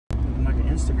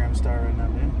Instagram star right now,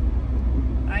 dude.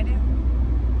 I do.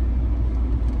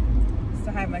 Just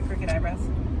to hide my crooked eyebrows.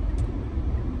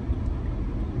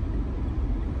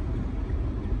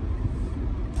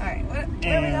 Alright, where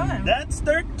are we going? That's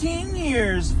 13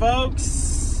 years,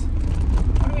 folks.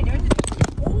 What are we doing?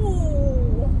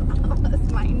 Ooh,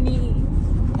 that's my knee.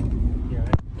 You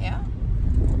alright? Yeah?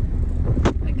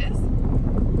 Like this?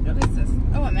 Yep. What is this?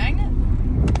 Oh, a magnet?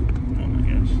 Oh my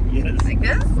gosh. Yes. Like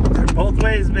this? Both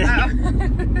ways, baby. Oh.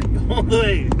 Both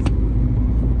ways.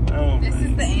 Oh This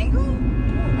is the angle?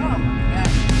 Oh my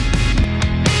gosh.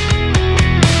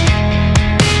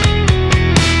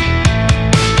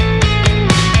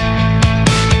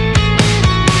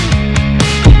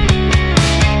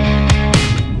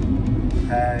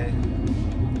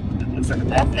 Like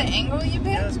that's the angle you picked?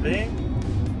 Yeah, it's big.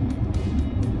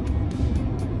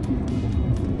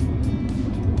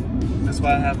 That's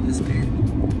why I have this beard.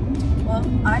 Well,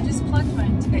 I just plugged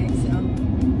mine today, so.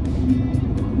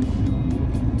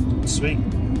 Sweet. You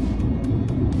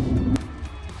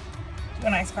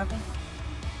want iced coffee?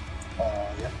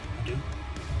 Yeah, I do.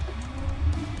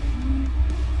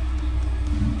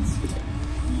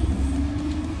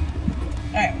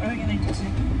 Alright, what are we gonna do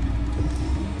today?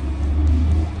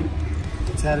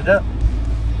 Let's add it up.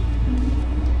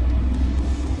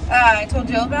 I told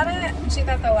Jill about it. She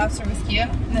thought the lobster was cute,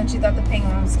 and then she thought the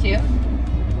penguin was cute.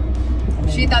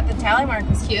 She thought the tally mark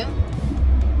was cute.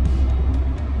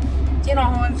 Do you know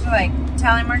how much like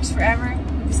tally marks forever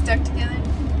would be stuck together?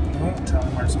 No,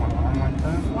 tally marks my arm like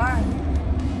that. Why?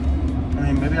 I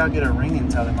mean, maybe I'll get a ring in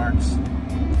tally marks.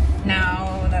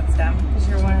 No, that's dumb, because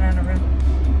you're one out of room.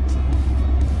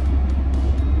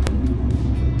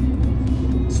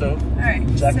 So, alright,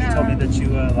 Jackie told me that you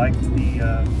liked the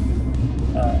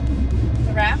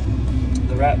wrap?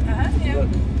 The wrap. Yeah. Look.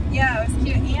 Yeah, it was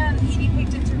cute. And Edie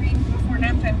picked it to read before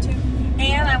nap time too.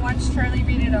 And I watched Charlie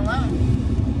read it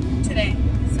alone today.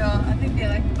 So I think they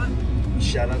like the book.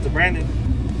 Shout out to Brandon.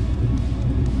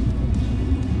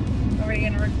 Are we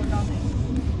gonna record all day?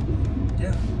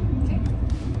 Yeah. Okay.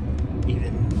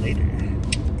 Even later.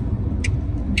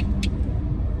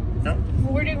 No?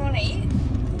 Well, where do you want to eat?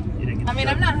 I mean,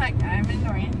 I'm not hungry. I'm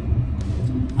ignoring.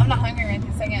 I'm not hungry right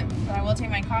this second, but I will take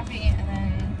my coffee and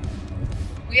then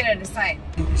we gotta decide.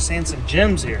 You're seeing some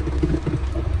gems here.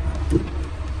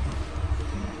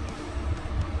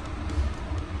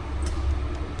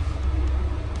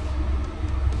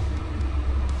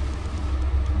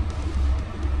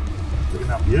 Look at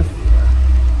how beautiful you are.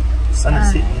 The sun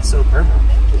is hitting you so perfect.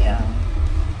 Thank you.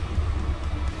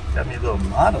 Got me a little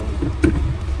model.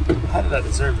 How did I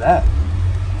deserve that?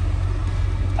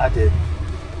 I did.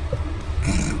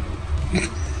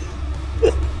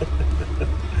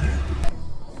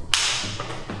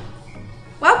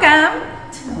 Welcome.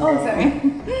 Oh, sorry.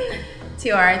 To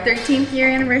our 13th year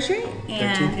anniversary,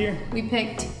 and 13th year. We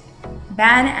picked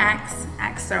bad axe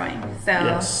throwing. So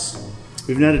yes,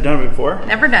 we've never done it before.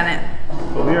 Never done it.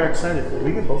 But we are excited.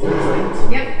 We get both of these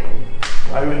lanes. Yep.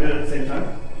 Are we gonna do it at the same time?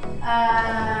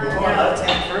 No. We're going left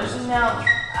hand first. No,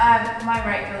 my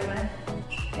right goes in,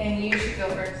 and you should go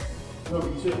first. No,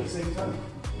 we do it at the same time.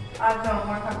 I'm feeling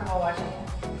more comfortable watching you.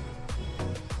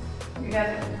 You guys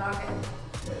have to knock it.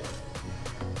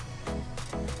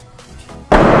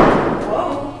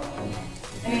 Whoa.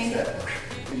 I mean, You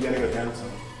gotta go down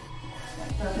some.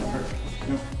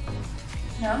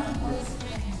 no?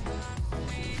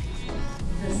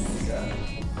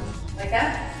 Like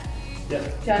that? Yeah.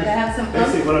 Do I have some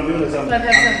Basically, what I'm doing is Do I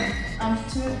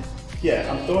have some to it? yeah,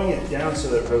 I'm throwing it down so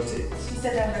that it rotates. You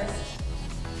said down first.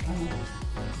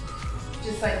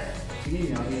 Just like, You need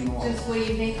me, I'll be in the wall. just what do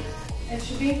you think it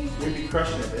should be? You'd be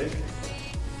crushing it, babe.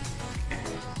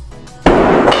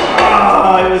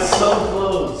 Ah, it was so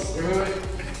close. Everybody.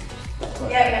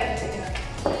 Yeah, I got to take it out.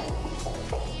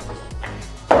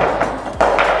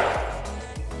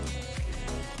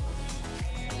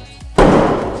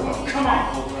 Oh, come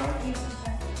on, Oprah.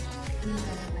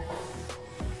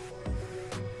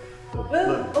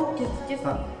 Look. Oh, just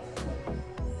Huh.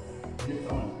 You're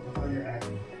throwing. Look how you're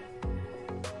acting.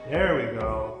 There we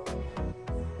go.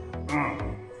 I'm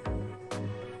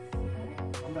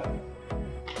back.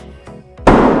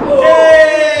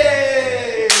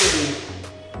 Hey!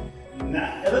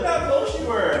 Nah, look how close you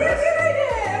were. I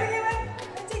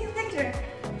take a picture.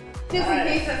 Just in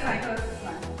case that's my closest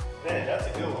one. Man, that's a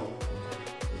good one.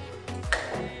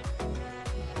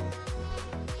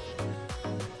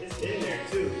 It's in there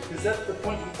too, because that's the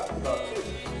point you talked about too.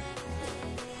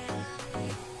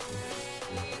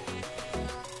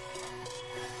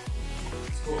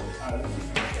 It's cool. Alright, let's see.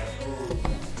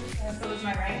 So was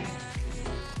my right?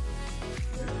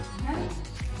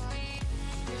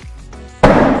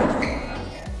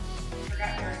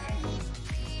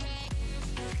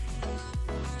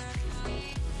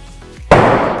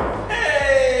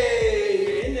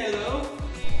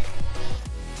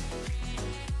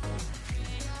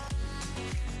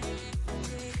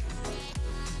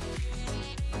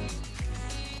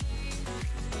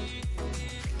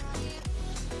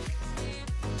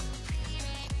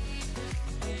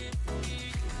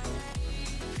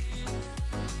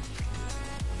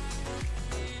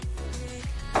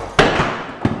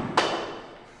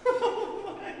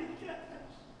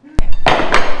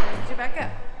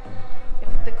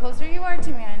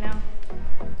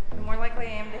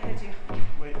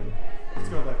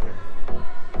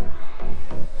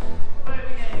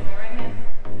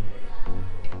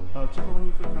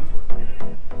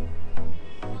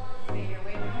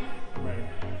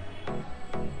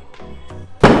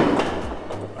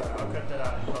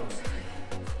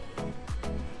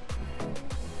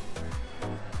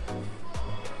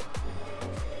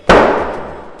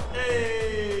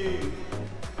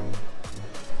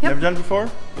 Never done it before?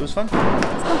 It was fun.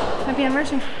 Let's go. Happy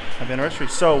anniversary. Happy anniversary.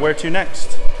 So, where to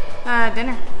next?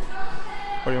 Dinner.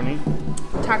 What do you need?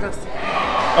 Tacos.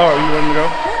 Oh, are you ready to go?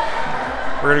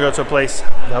 We're gonna go to a place,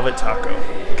 Velvet Taco.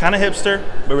 Kind of hipster,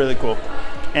 but really cool.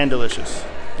 And delicious.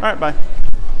 All right, bye.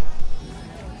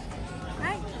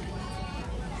 Hi.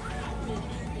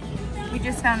 We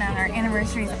just found out our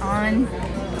anniversary is on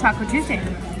Taco Tuesday.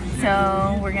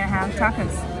 So we're gonna have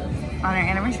tacos on our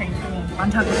anniversary on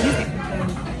Taco Tuesday.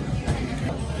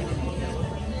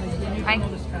 Hi.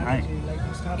 Hi.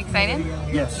 Excited?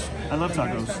 Yes, I love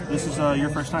tacos. This is your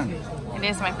first time. It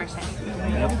is my first time.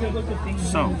 Yep.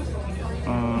 So,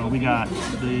 we got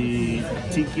the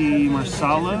tiki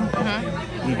marsala.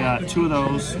 We got 2 of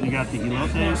those. We got the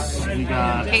elotes. We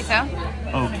got Queso.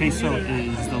 Oh, queso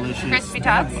is delicious. Crispy They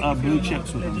tots. have, blue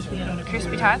chips with them.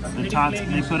 Crispy tots. The tots.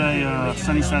 They put a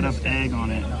sunny side up egg on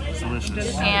it. It's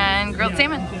delicious. And grilled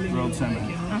salmon. Grilled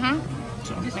salmon.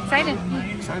 So Excited.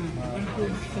 excited.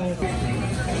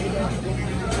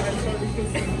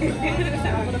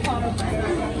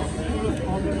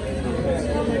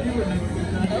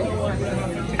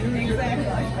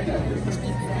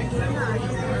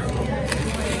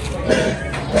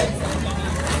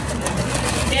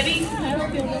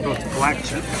 Oh, it's black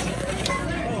chips.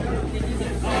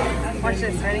 Watch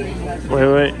this. Ready?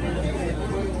 Wait.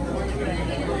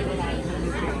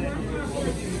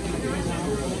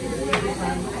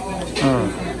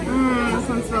 This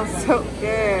one smells so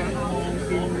good.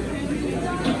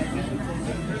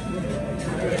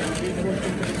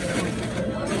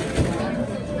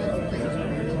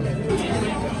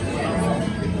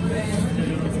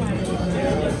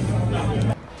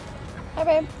 Hi,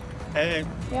 babe. Hey,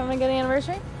 You having a good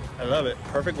anniversary? I love it.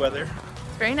 Perfect weather.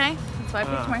 It's very nice. That's why I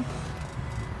picked mine.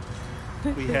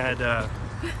 We had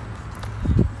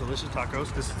delicious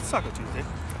tacos. This is Taco Tuesday.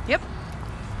 Yep.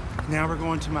 Now we're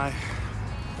going to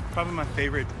probably my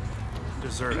favorite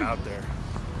dessert out there.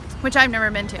 Which I've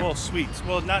never been to. Well, sweets.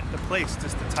 Well, not the place,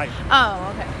 just the type.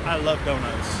 Oh, okay. I love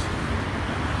donuts.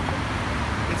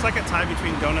 It's like a tie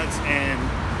between donuts and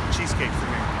cheesecake for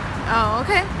me. Oh,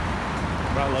 okay.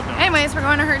 But I love donuts. Anyways, we're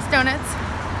going to Hertz Donuts.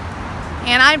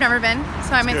 And I've never been,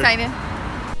 so I'm good. excited.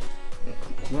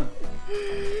 What?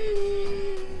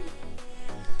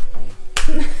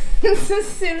 As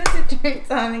soon as it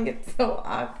turns on, it gets so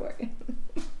awkward.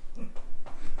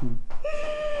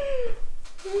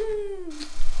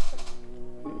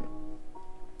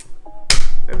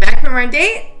 We're back from our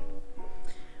date.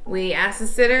 We asked the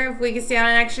sitter if we could stay on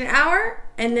an extra hour,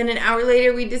 and then an hour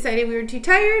later we decided we were too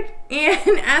tired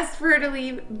and asked for her to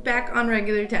leave back on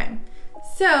regular time.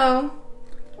 So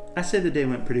I say the day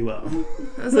went pretty well.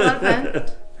 it was a lot of fun.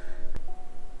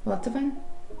 Lots of fun.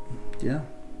 Yeah.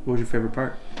 What was your favorite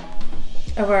part?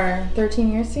 Of our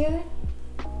 13 years together?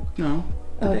 No.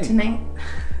 Oh, date. tonight?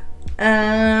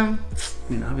 I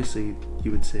mean, obviously,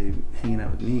 you would say hanging out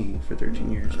with me for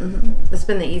 13 years. It's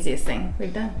been the easiest thing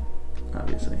we've done.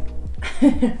 Obviously.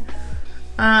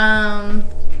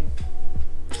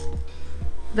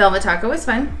 Velvet Taco was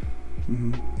fun.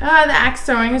 The axe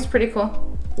throwing was pretty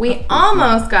cool. We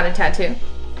almost got a tattoo.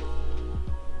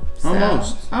 So,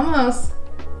 almost.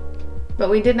 But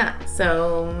we did not.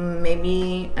 So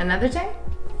maybe another time?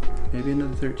 Maybe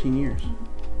another 13 years.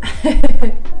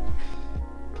 I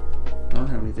don't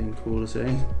have anything cool to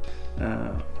say.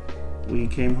 We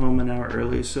came home an hour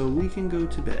early so we can go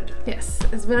to bed. Yes,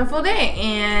 it's been a full day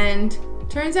and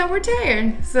turns out we're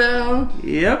tired, so.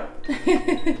 Yep.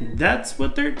 That's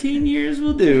what 13 years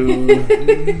will do.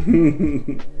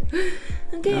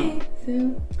 Okay,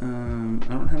 so. I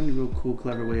don't have any real cool,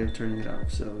 clever way of turning it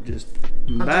off, so just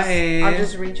bye. I'll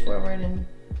just reach forward and.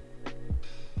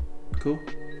 Cool.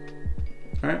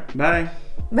 All right, bye.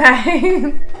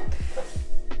 Bye.